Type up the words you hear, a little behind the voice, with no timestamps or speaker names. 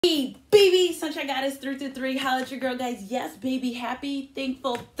Hey, baby, Sunshine Goddess 333. Holla at your girl, guys. Yes, baby. Happy,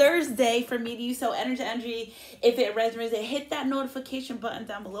 thankful Thursday for me to you. So, energy. If it resonates, hit that notification button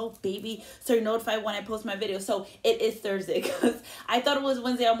down below, baby, so you're notified when I post my video. So, it is Thursday because I thought it was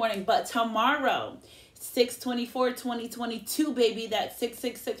Wednesday all morning, but tomorrow, 6/24/2022, baby, that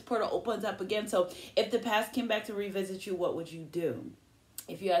 666 portal opens up again. So, if the past came back to revisit you, what would you do?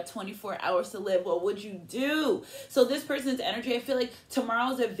 If you had 24 hours to live, what would you do? So this person's energy, I feel like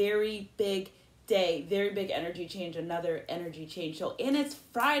tomorrow's a very big day, very big energy change, another energy change. So, and it's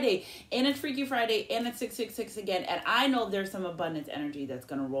Friday, and it's Freaky Friday, and it's 666 again. And I know there's some abundance energy that's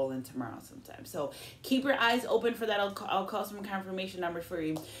going to roll in tomorrow sometime. So keep your eyes open for that. I'll call some confirmation numbers for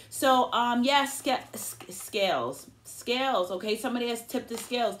you. So, yeah, scales. Okay, somebody has tipped the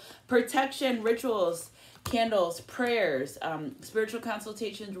scales. Protection, rituals, candles, prayers, spiritual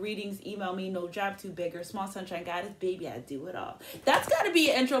consultations, readings. Email me. No job too big or small. Sunshine Goddess, baby, I do it all. That's got to be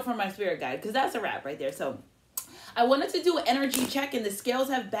an intro for my spirit guide, because that's a wrap right there. So I wanted to do an energy check, and the scales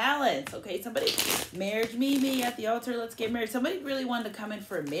have balance. Okay, somebody, marriage, me at the altar, let's get married. Somebody really wanted to come in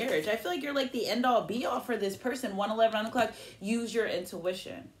for marriage. I feel like you're like the end all be all for this person. 111 on the clock. Use your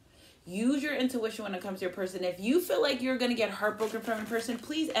intuition. Use your intuition when it comes to your person. If you feel like you're going to get heartbroken from a person,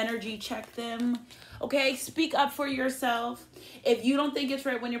 please energy check them. Okay? Speak up for yourself. If you don't think it's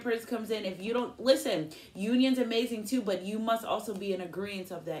right when your person comes in, if you don't, listen, union's amazing too, but you must also be in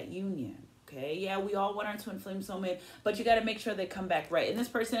agreement of that union. Okay? Yeah, we all want our twin flame soulmate, but you got to make sure they come back right. And this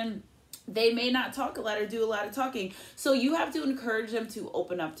person, they may not talk a lot or do a lot of talking. So you have to encourage them to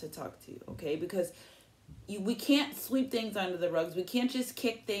open up to talk to you. Okay? Because we can't sweep things under the rugs. We can't just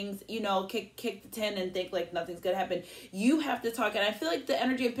kick things, kick the tin and think like nothing's going to happen. You have to talk. And I feel like the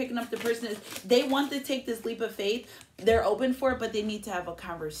energy of picking up the person is they want to take this leap of faith. They're open for it, but they need to have a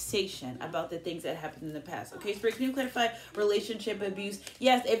conversation about the things that happened in the past. Okay, Spirit, can you clarify relationship abuse?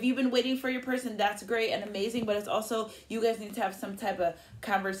 Yes, if you've been waiting for your person, that's great and amazing. But it's also, you guys need to have some type of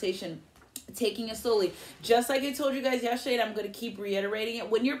conversation. Taking it slowly. Just like I told you guys yesterday, and I'm going to keep reiterating it.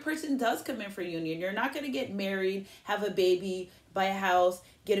 When your person does come in for union, you're not going to get married, have a baby, buy a house,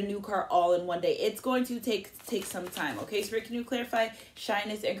 get a new car all in one day. It's going to take some time. Okay, Spirit, can you clarify?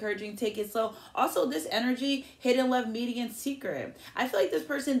 Shyness, encouraging, take it slow. Also, this energy, hidden love, meeting in secret. I feel like this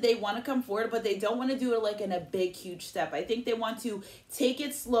person, they want to come forward, but they don't want to do it like in a big, huge step. I think they want to take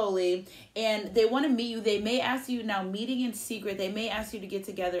it slowly, and they want to meet you. They may ask you now, meeting in secret. They may ask you to get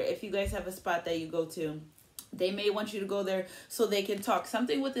together if you guys have a spot that you go to. They may want you to go there so they can talk.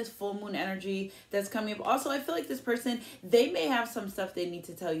 Something with this full moon energy that's coming up. Also, I feel like this person, they may have some stuff they need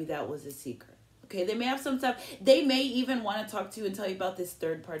to tell you that was a secret. Okay, they may have some stuff. They may even want to talk to you and tell you about this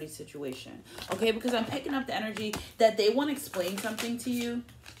third party situation. Okay, because I'm picking up the energy that they want to explain something to you.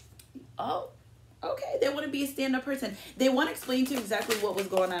 Oh, okay. They want to be a stand-up person. They want to explain to you exactly what was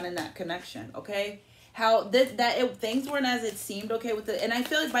going on in that connection. Okay. How things weren't as it seemed, okay, and I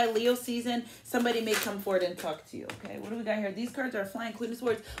feel like by Leo season, somebody may come forward and talk to you, okay? What do we got here? These cards are flying, Queen of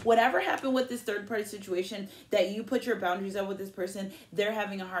Swords. Whatever happened with this third-party situation that you put your boundaries up with this person, they're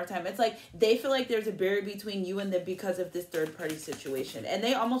having a hard time. It's like they feel like there's a barrier between you and them because of this third-party situation, and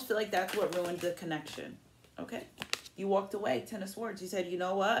they almost feel like that's what ruined the connection, okay? You walked away, Ten of Swords. You said, you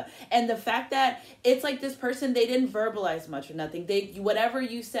know what? And the fact that it's like this person, they didn't verbalize much or nothing. Whatever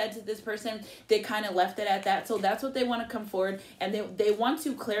you said to this person, they kind of left it at that. So that's what they want to come forward. And they want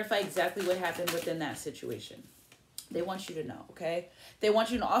to clarify exactly what happened within that situation. They want you to know, okay? They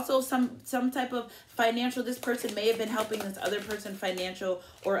want you to know. Also, some type of financial, this person may have been helping this other person financial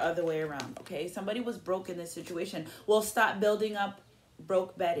or other way around, okay? Somebody was broke in this situation. Well, stop building up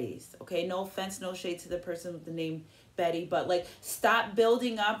broke Bettys, okay? No offense, no shade to the person with the name Betty, but like stop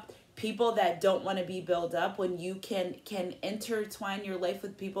building up people that don't want to be built up when you can intertwine your life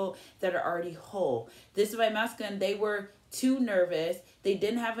with people that are already whole. This is my masculine. They were too nervous. They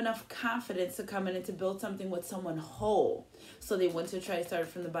didn't have enough confidence to come in and to build something with someone whole. So they went to try to start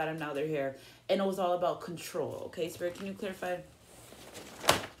from the bottom. Now they're here. And it was all about control. Okay, Spirit, can you clarify?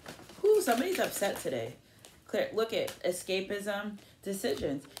 Ooh, somebody's upset today. Look at escapism,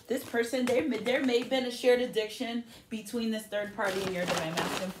 decisions. This person, there may have been a shared addiction between this third party and your divine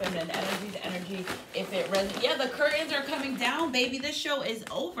masculine feminine energy. The energy, if it resonates. Yeah, the curtains are coming down, baby. This show is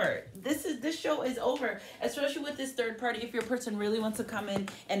over. This show is over. Especially with this third party, if your person really wants to come in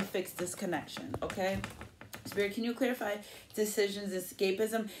and fix this connection. Okay? Spirit, can you clarify decisions,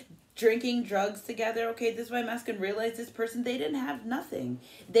 escapism? Drinking drugs together. Okay, this is why masculine realized this person, they didn't have nothing.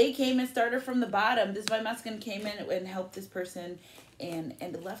 They came and started from the bottom. This is why masculine came in and helped this person and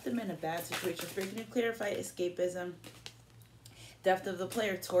left them in a bad situation. Spirit, can you clarify escapism? Death of the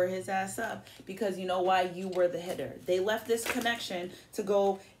player tore his ass up because you know why? You were the hitter. They left this connection to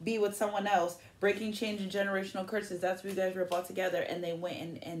go be with someone else, breaking change and generational curses. That's what you guys were brought together, and they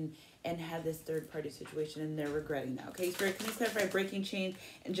went and had this third party situation, and they're regretting that. Okay, Spirit, can you clarify breaking chains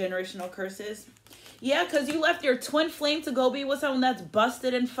and generational curses? Yeah, because you left your twin flame to go be with someone that's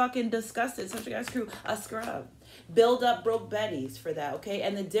busted and fucking disgusted. Such a guy's crew, a scrub. Build up broke Bettys for that, okay?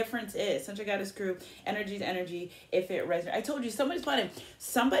 And the difference is, since I got his crew, energy is energy if it resonates. I told you, somebody's plotting.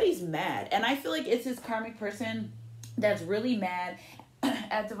 Somebody's mad. And I feel like it's this karmic person that's really mad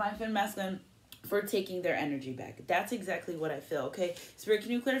at Divine Feminine Masculine for taking their energy back. That's exactly what I feel, okay? Spirit,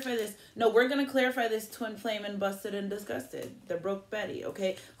 can you clarify this? No, we're going to clarify this twin flame and busted and disgusted. The broke Betty,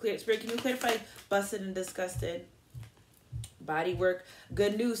 okay? Spirit, can you clarify busted and disgusted? Body work,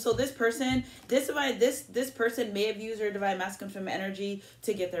 good news. So this person, this person may have used their divine masculine from energy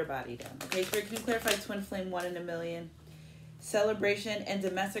to get their body down. Okay, Spirit, can you clarify twin flame 1 in a million? Celebration and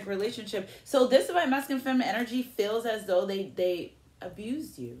domestic relationship. So this divine masculine feminine energy feels as though they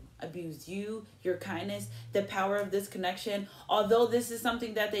abused you, your kindness, the power of this connection. Although this is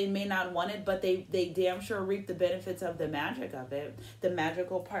something that they may not wanted, but they damn sure reap the benefits of the magic of it, the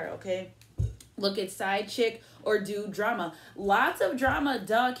magical part, okay? Look at side chick or dude drama. Lots of drama,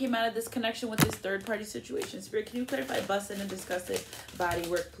 came out of this connection with this third party situation. Spirit, can you clarify busted and disgusted body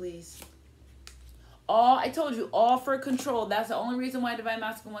work, please? All, I told you, all for control. That's the only reason why Divine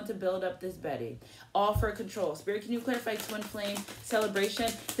Masculine wants to build up this Betty. All for control. Spirit, can you clarify twin flame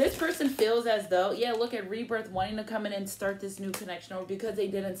celebration? This person feels as though, yeah, look at rebirth, wanting to come in and start this new connection over because they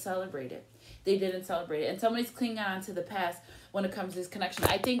didn't celebrate it. They didn't celebrate it. And somebody's clinging on to the past when it comes to this connection.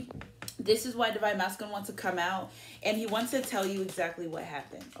 I think this is why Divine Masculine wants to come out, and he wants to tell you exactly what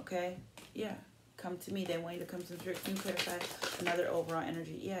happened, okay? Yeah, come to me. They want you to come to the Spirit. Can you clarify another overall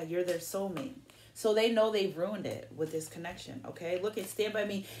energy? Yeah, you're their soulmate. So they know they've ruined it with this connection, okay? Look at Stand By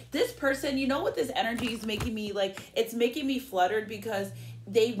Me. This person, you know what this energy is making me, like, it's making me fluttered because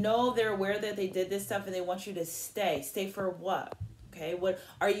they know, they're aware that they did this stuff and they want you to stay. Stay for what? Okay,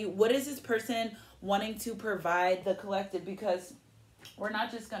 what is this person wanting to provide the collective? Because we're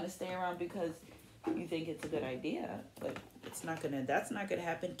not just going to stay around because you think it's a good idea, but that's not gonna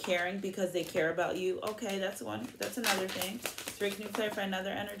happen. Caring because they care about you. Okay, that's another thing. Spirit, can you clarify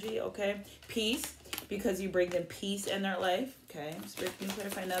another energy? Okay. Peace, because you bring them peace in their life. Okay. Spirit, can you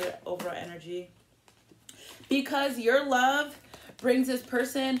clarify another overall energy? Because your love brings this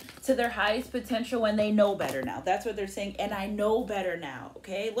person to their highest potential when they know better now. That's what they're saying. And I know better now.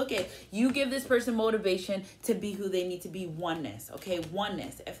 Okay. Look at, you give this person motivation to be who they need to be. Oneness. Okay.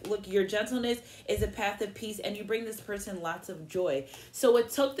 Oneness. Look, your gentleness is a path of peace, and you bring this person lots of joy. So it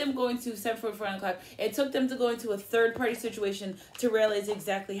took them going to 7:44 o'clock. It took them to go into a third party situation to realize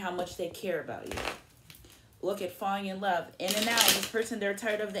exactly how much they care about you. Look at falling in love. In and out. This person, they're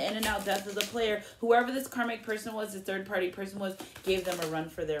tired of the in and out death of the player. Whoever this karmic person was, the third party person was, gave them a run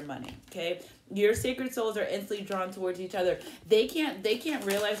for their money. Okay? Your sacred souls are instantly drawn towards each other. They can't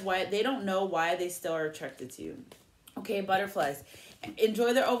realize why. They don't know why they still are attracted to you. Okay, butterflies.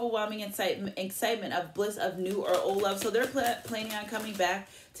 Enjoy their overwhelming excitement of bliss of new or old love. So they're planning on coming back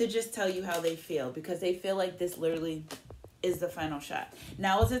to just tell you how they feel, because they feel like this literally is the final shot.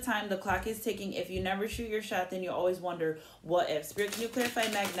 Now is the time. The clock is ticking. If you never shoot your shot, then you always wonder, what if? Spirit, can you clarify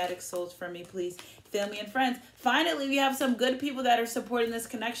magnetic souls for me, please? Family and friends. Finally, we have some good people that are supporting this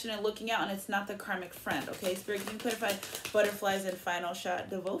connection and looking out, and it's not the karmic friend. Okay, Spirit, can you clarify butterflies and final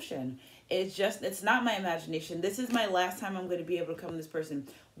shot devotion? It's not my imagination. This is my last time I'm going to be able to come to this person.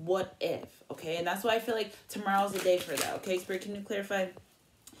 What if? Okay, and that's why I feel like tomorrow's the day for that. Okay, Spirit, can you clarify?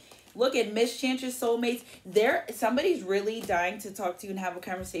 Look at mischances, soulmates. Somebody's really dying to talk to you and have a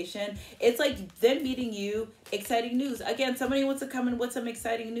conversation. It's like them meeting you. Exciting news. Again, somebody wants to come in with some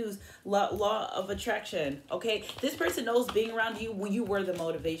exciting news. Law of attraction. Okay, this person knows being around you when you were the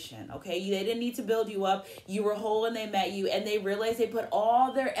motivation. Okay, they didn't need to build you up. You were whole when they met you, and they realized they put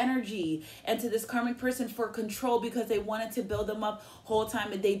all their energy into this karmic person for control because they wanted to build them up whole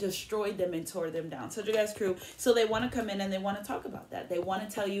time, and they destroyed them and tore them down. So you guys, crew. So they want to come in and they want to talk about that. They want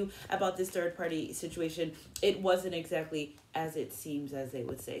to tell you about this third party situation. It wasn't exactly as it seems, as they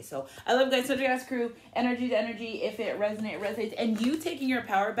would say. So I love you guys. So you guys, crew, energy to energy. If it resonates. And you taking your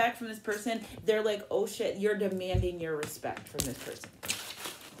power back from this person, they're like, oh shit, you're demanding your respect from this person.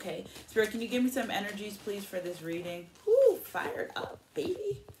 Okay, Spirit, can you give me some energies, please, for this reading? Whoo, fired up,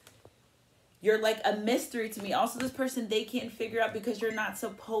 baby. You're like a mystery to me. Also, this person, they can't figure out because you're not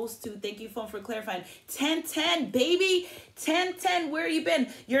supposed to. Thank you, phone, for clarifying. 10-10, baby. 10-10, where you been?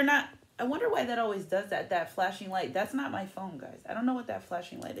 You're not. I wonder why that always does that. That flashing light. That's not my phone, guys. I don't know what that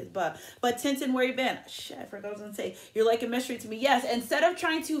flashing light is. But Tintin, where you been? Shit, I forgot what I was gonna say. You're like a mystery to me. Yes. Instead of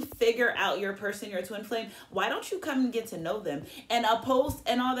trying to figure out your person, your twin flame, why don't you come and get to know them? And a post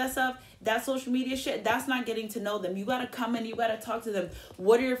and all that stuff, that social media shit, that's not getting to know them. You gotta come in, you gotta talk to them.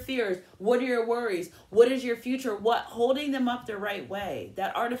 What are your fears? What are your worries? What is your future? What holding them up the right way?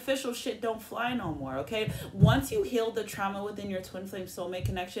 That artificial shit don't fly no more, okay? Once you heal the trauma within your twin flame soulmate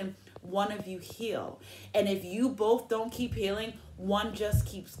connection, one of you heal. And if you both don't keep healing, one just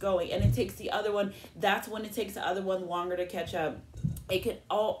keeps going. And it takes the other one, that's when it takes the other one longer to catch up. It can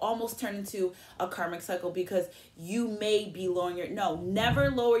almost turn into a karmic cycle because you may be lowering never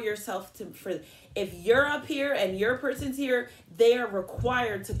lower yourself if you're up here and your person's here, they are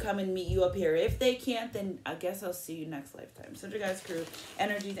required to come and meet you up here. If they can't, then I guess I'll see you next lifetime. So, guys, crew,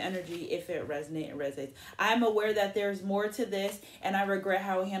 energy to energy. If it resonates. I'm aware that there's more to this, and I regret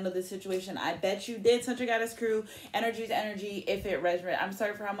how I handled this situation. I bet you did. Central Goddess crew, energy to energy. If it resonates, I'm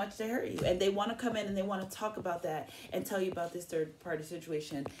sorry for how much they hurt you, and they want to come in and they want to talk about that and tell you about this third party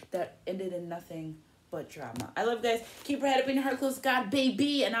situation that ended in nothing but drama. I love you guys. Keep your head up and your heart close to God,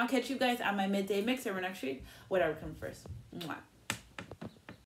 baby. And I'll catch you guys on my midday mix over next week. Whatever comes first. Mwah.